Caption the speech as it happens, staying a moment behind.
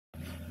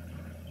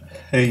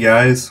Hey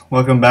guys,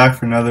 welcome back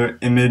for another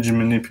image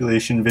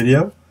manipulation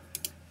video.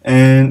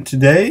 And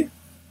today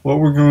what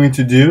we're going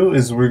to do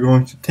is we're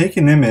going to take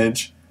an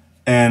image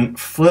and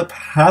flip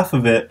half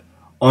of it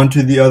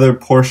onto the other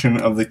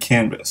portion of the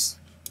canvas.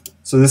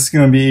 So this is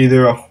going to be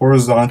either a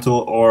horizontal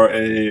or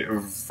a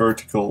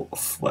vertical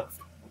flip.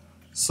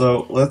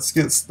 So let's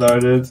get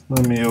started.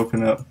 Let me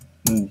open up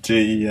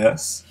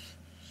JES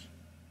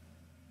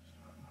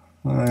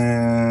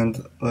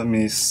and let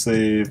me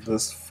save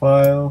this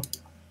file.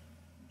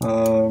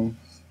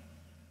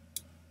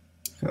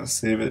 Gotta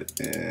save it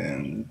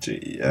in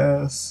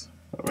JES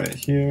right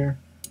here.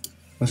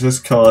 Let's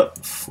just call it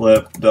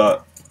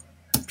flip.py,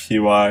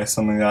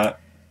 something like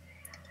that.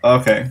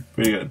 Okay,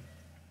 pretty good.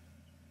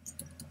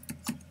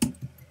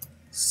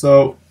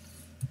 So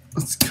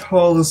let's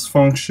call this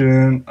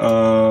function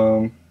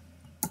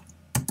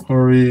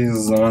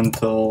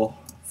horizontal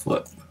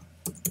flip.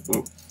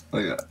 Ooh,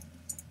 like that.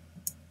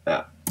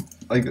 Yeah,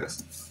 like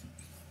this.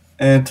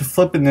 And to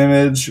flip an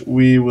image,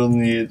 we will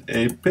need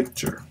a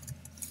picture,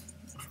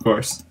 of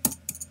course.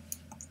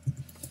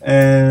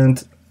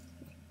 And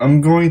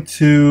I'm going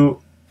to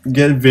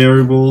get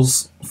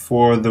variables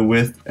for the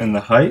width and the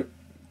height.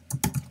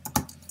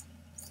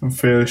 I'm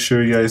fairly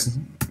sure you guys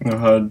know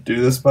how to do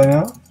this by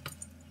now.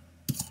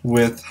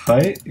 Width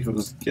height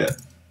equals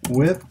get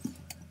width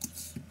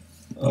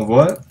of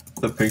what?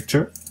 The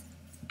picture.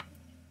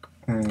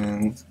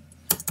 And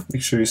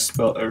make sure you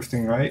spell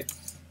everything right.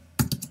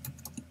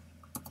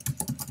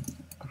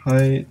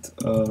 Height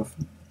of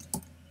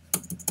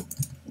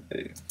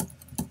a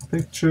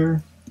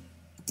picture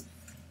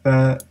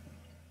that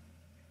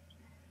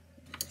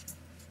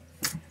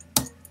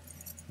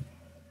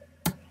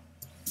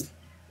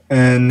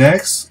and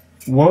next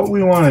what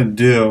we want to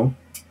do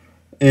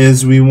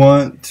is we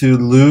want to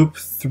loop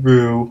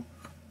through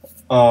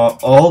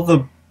all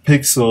the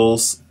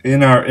pixels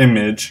in our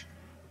image,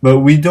 but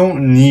we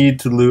don't need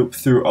to loop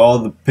through all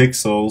the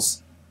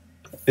pixels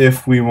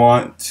if we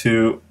want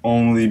to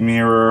only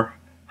mirror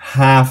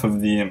half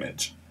of the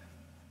image.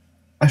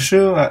 I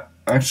should have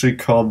actually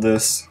called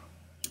this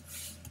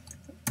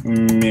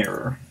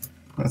mirror.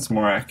 That's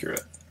more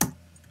accurate.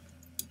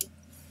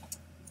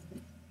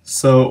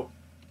 So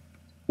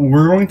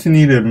we're going to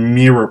need a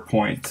mirror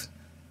point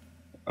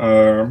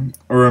or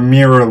a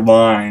mirror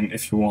line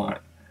if you want,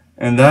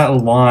 and that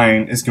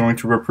line is going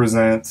to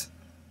represent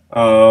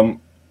where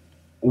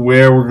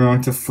we're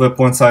going to flip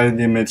one side of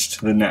the image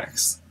to the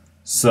next.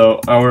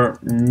 So our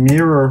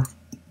mirror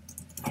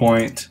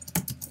point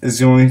is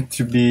going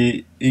to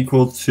be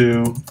equal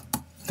to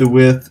the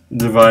width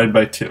divided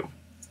by 2.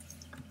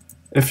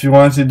 If you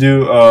want to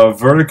do a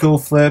vertical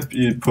flip,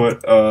 you'd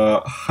put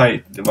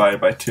height divided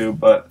by 2,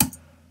 but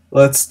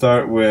let's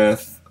start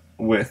with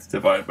width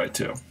divided by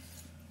 2.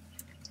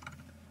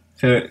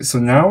 Okay, so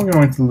now we're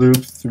going to loop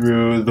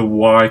through the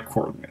y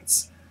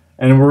coordinates.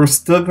 And we're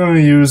still going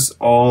to use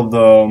all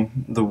the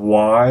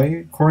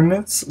y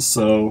coordinates,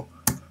 so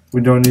we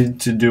don't need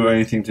to do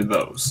anything to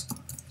those.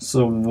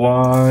 So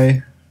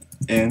y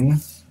in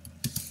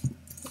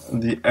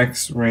the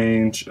x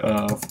range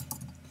of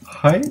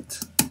height,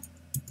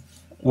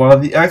 while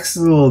the x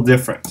is a little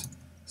different.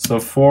 So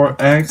for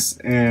x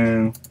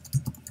in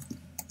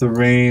the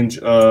range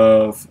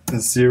of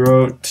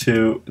 0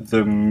 to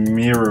the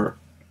mirror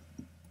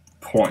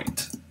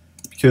point,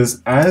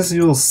 because as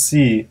you'll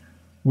see,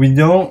 we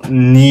don't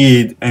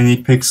need any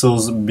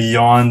pixels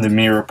beyond the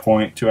mirror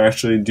point to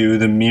actually do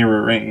the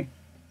mirroring.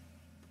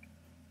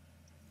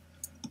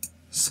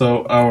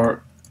 So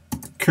our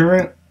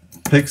current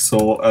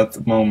pixel at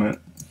the moment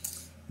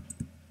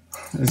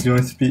is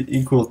going to be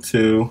equal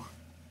to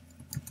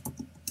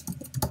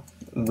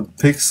the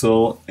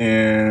pixel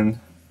in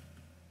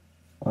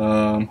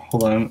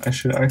hold on, I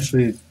should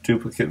actually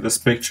duplicate this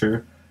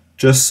picture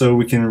just so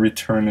we can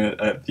return it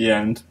at the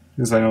end,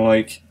 because I don't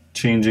like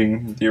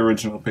changing the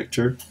original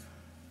picture.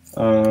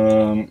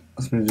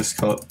 Let me just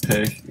call it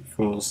pic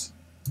equals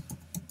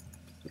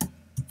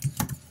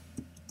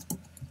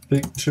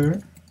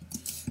picture.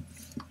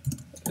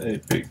 A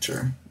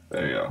picture.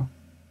 There you go.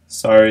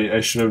 Sorry,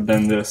 I should have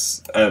done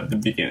this at the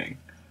beginning.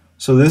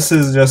 So this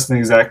is just an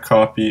exact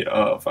copy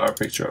of our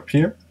picture up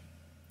here.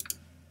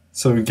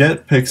 So we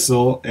get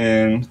pixel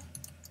in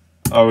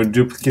our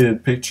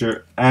duplicated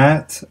picture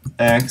at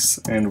x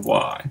and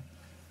y.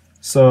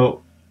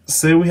 So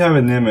say we have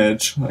an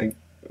image like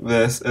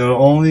this, it'll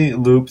only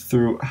loop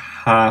through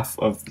half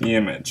of the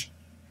image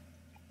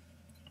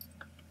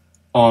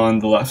on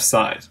the left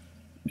side,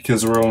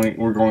 because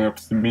we're going up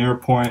to the mirror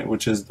point,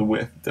 which is the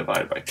width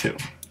divided by 2.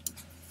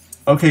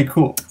 Okay,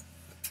 cool.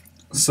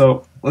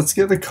 So let's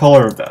get the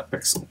color of that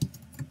pixel,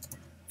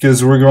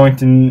 because we're going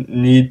to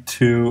need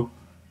to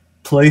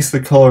place the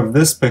color of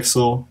this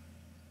pixel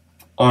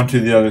onto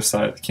the other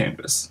side of the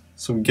canvas.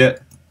 So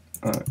get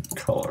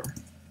color.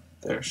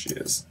 There she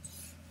is.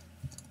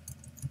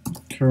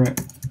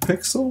 Current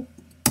pixel.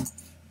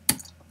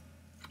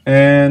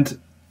 And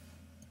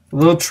a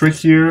little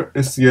trickier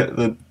is to get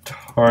the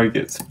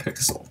target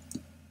pixel.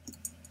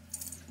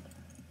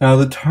 Now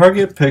the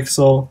target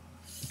pixel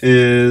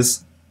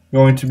is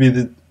going to be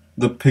the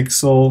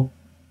pixel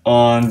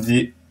on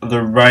the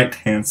right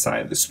hand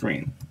side of the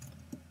screen.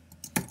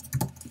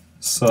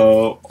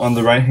 So on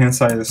the right hand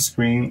side of the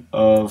screen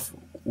of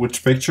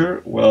which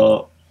picture?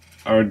 Well,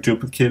 our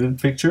duplicated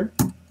picture.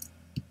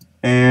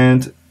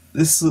 And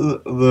this is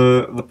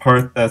the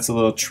part that's a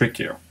little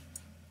trickier.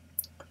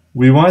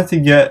 We want to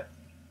get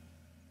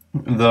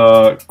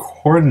the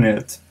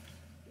coordinate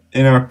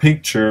in our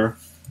picture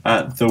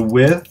at the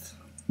width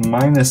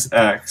minus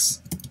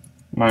x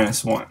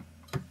minus 1.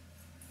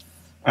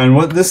 And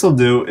what this will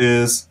do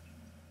is,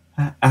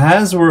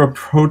 as we're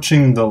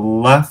approaching the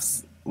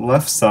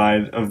left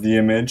side of the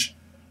image,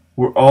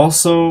 we're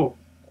also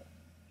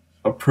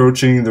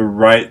approaching the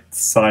right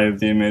side of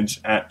the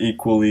image at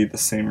equally the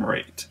same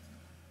rate.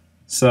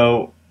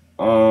 So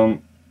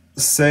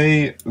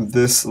say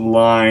this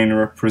line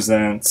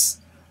represents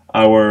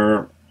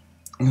our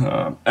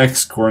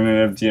x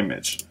coordinate of the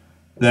image.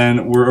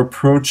 Then we're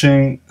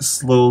approaching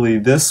slowly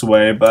this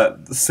way, but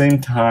at the same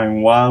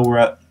time, while we're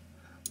at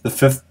the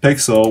 5th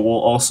pixel,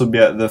 we'll also be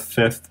at the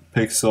 5th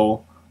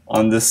pixel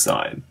on this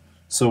side.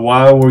 So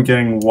while we're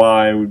getting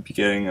y, we'd be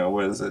getting a,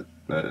 what is it,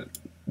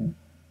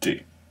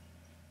 g.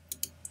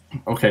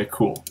 Okay,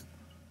 cool.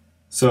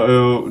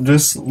 So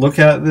just look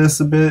at this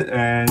a bit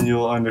and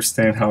you'll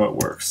understand how it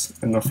works.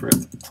 And don't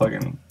forget to plug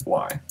in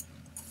y.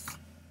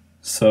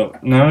 So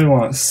now we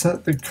want to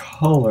set the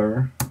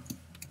color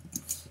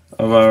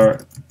of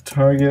our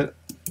target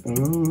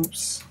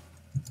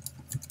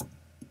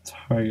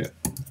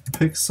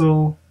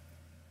pixel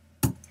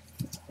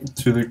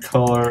to the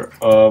color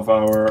of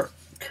our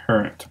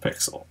current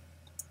pixel.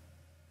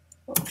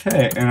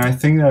 Okay, and I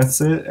think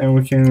that's it, and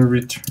we can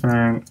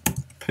return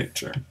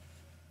picture.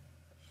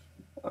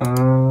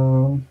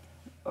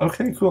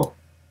 Okay, cool.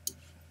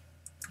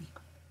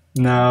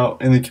 Now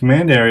in the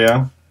command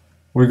area,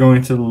 we're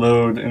going to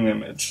load an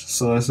image.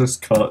 So let's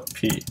just call it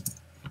P.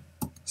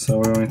 So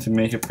we're going to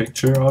make a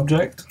picture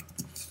object,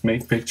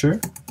 make picture,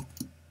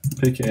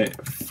 pick a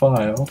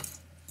file.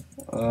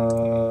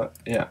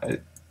 Yeah, I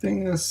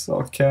think this is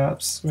all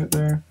caps right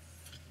there.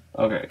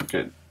 Okay,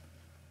 good.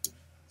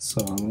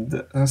 So on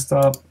the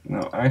desktop,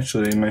 no,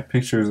 actually my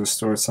pictures are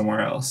stored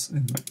somewhere else.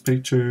 In my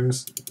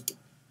pictures,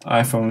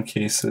 iPhone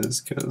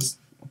cases, because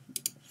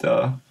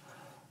duh.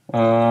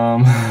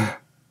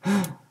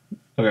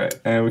 Okay,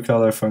 and we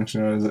call our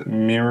function, what is it,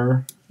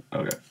 mirror?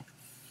 Okay.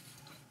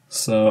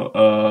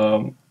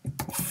 So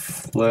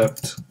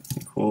flipped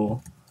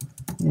equal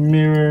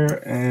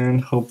mirror,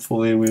 and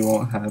hopefully we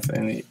won't have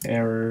any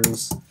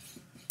errors.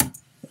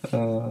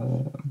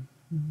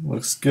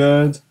 Looks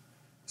good.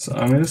 So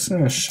I'm just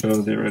going to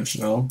show the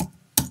original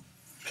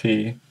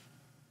P,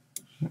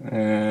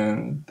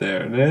 and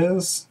there it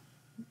is.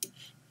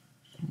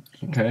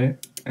 Okay,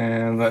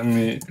 and let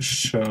me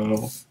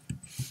show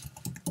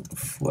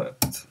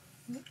flipped.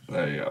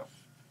 There you go.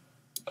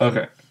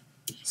 Okay,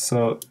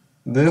 so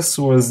this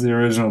was the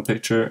original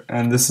picture,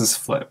 and this is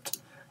flipped.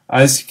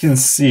 As you can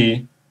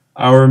see,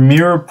 our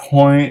mirror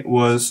point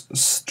was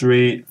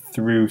straight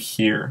through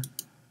here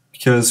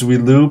because we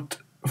looped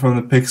from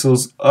the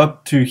pixels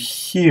up to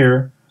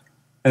here,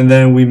 and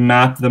then we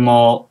mapped them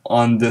all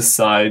on this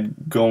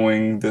side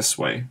going this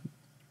way.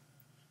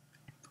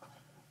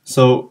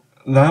 So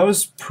that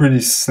was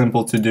pretty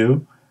simple to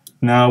do.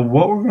 Now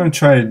what we're going to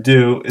try to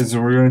do is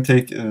we're going to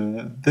take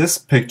this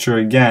picture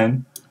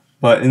again,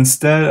 but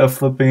instead of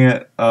flipping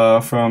it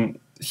from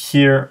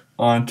here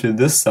onto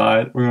this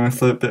side, we're going to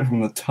flip it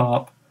from the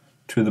top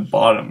to the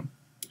bottom.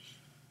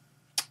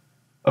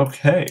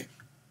 Okay,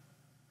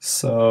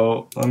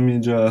 so let me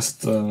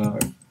just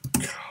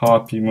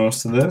copy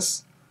most of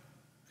this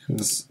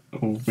because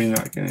we're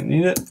not going to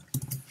need it.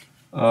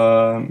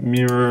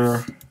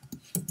 Mirror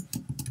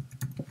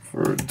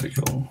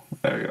vertical,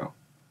 there we go.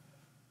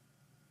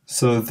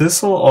 So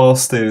this will all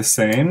stay the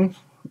same.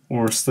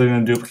 We're still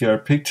going to duplicate our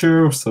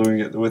picture, we're still going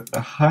to get the width,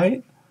 the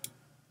height,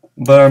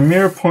 but our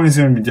mirror point is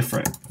going to be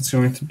different. It's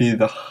going to be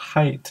the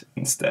height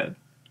instead.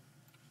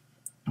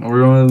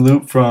 We're going to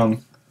loop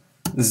from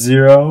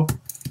 0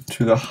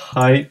 to the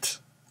height,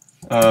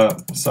 to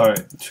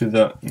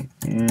the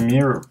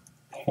mirror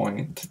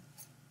point,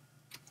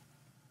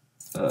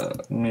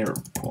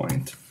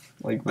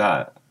 like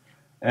that.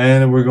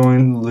 And we're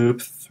going to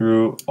loop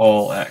through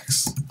all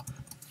x.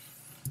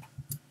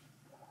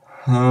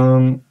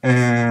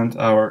 And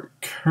our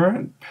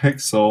current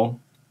pixel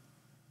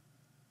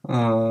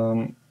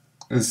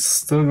is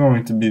still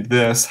going to be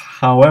this.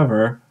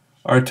 However,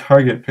 our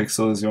target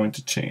pixel is going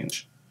to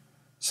change.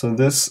 So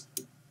this,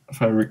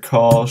 if I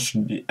recall,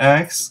 should be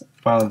x,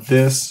 while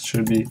this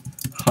should be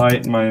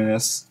height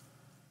minus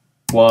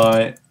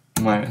y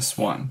minus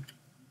 1.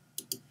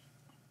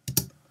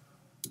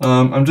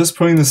 I'm just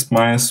putting this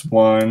minus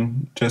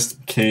 1 just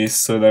in case,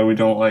 so that we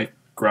don't like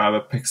grab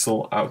a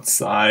pixel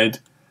outside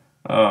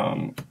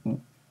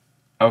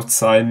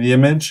outside the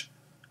image.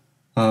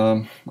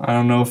 I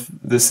don't know if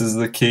this is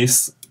the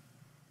case,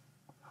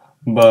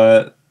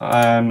 but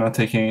I'm not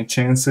taking any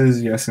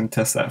chances. You guys can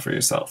test that for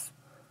yourself.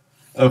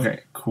 Okay,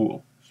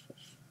 cool.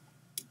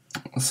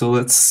 So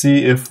let's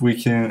see if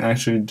we can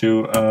actually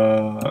do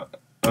a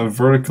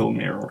vertical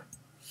mirror.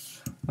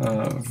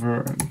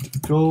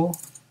 Vertical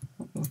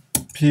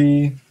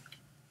P,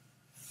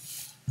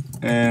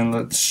 and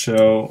let's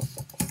show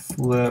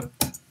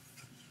flipped.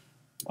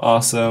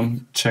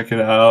 Awesome, check it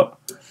out.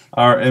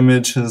 Our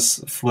image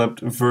has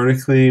flipped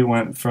vertically, it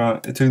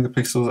took the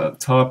pixels at the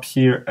top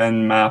here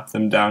and mapped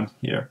them down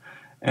here.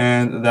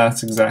 And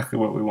that's exactly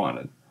what we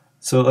wanted.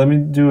 So let me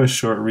do a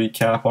short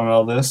recap on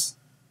all this.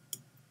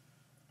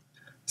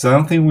 So I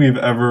don't think we've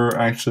ever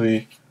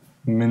actually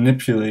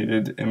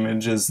manipulated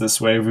images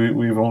this way.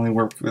 We've only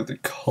worked with the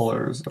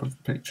colors of the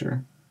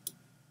picture.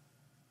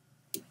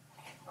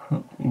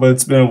 But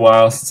it's been a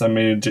while since I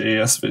made a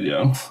JES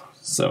video.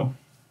 So,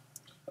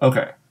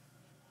 okay.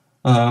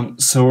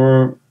 So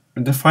we're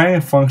defining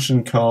a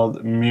function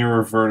called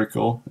mirror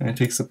vertical, and it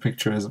takes a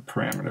picture as a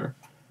parameter.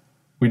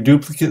 We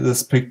duplicate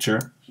this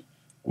picture.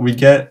 We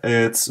get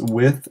its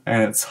width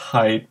and its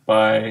height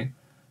by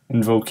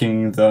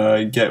invoking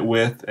the get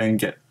width and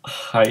get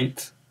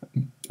height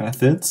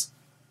methods.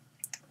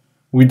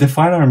 We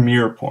define our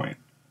mirror point.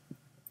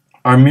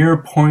 Our mirror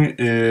point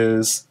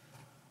is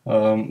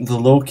the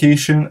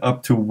location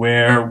up to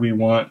where we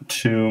want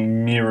to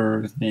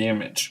mirror the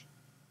image.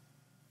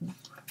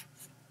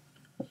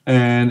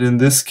 And in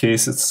this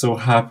case, it so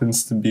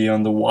happens to be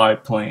on the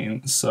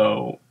y-plane,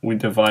 so we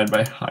divide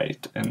by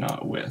height and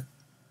not width.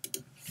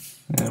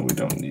 And we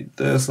don't need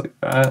this like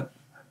that.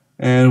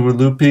 And we're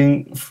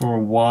looping for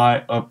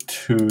y up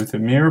to the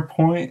mirror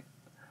point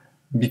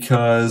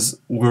because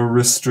we're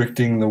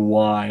restricting the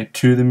y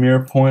to the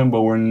mirror point,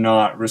 but we're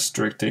not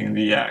restricting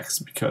the x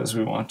because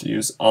we want to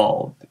use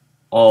all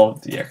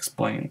of the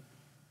x-plane.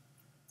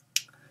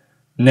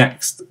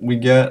 Next, we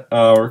get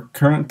our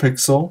current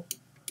pixel,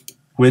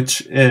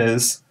 which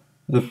is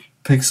the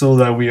pixel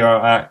that we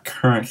are at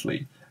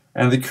currently.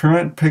 And the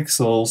current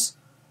pixels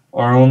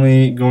are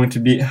only going to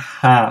be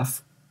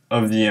half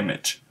of the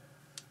image,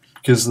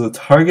 because the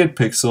target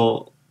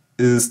pixel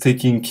is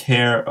taking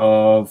care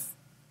of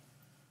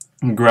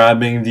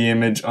grabbing the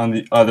image on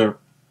the other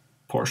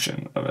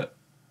portion of it.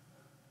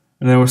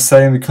 And then we're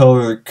setting the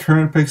color of the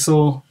current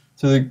pixel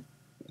to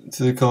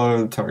the color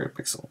of the target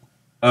pixel.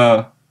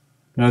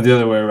 No, the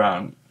other way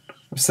around.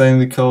 We're setting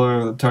the color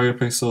of the target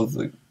pixel to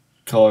the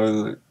color of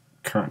the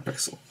current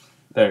pixel.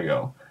 There you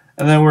go.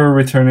 And then we're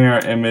returning our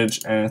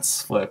image and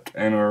it's flipped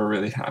and we're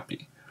really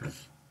happy.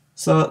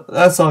 So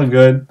that's all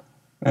good.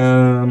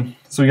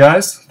 So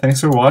guys,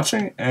 thanks for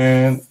watching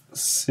and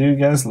see you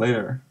guys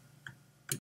later.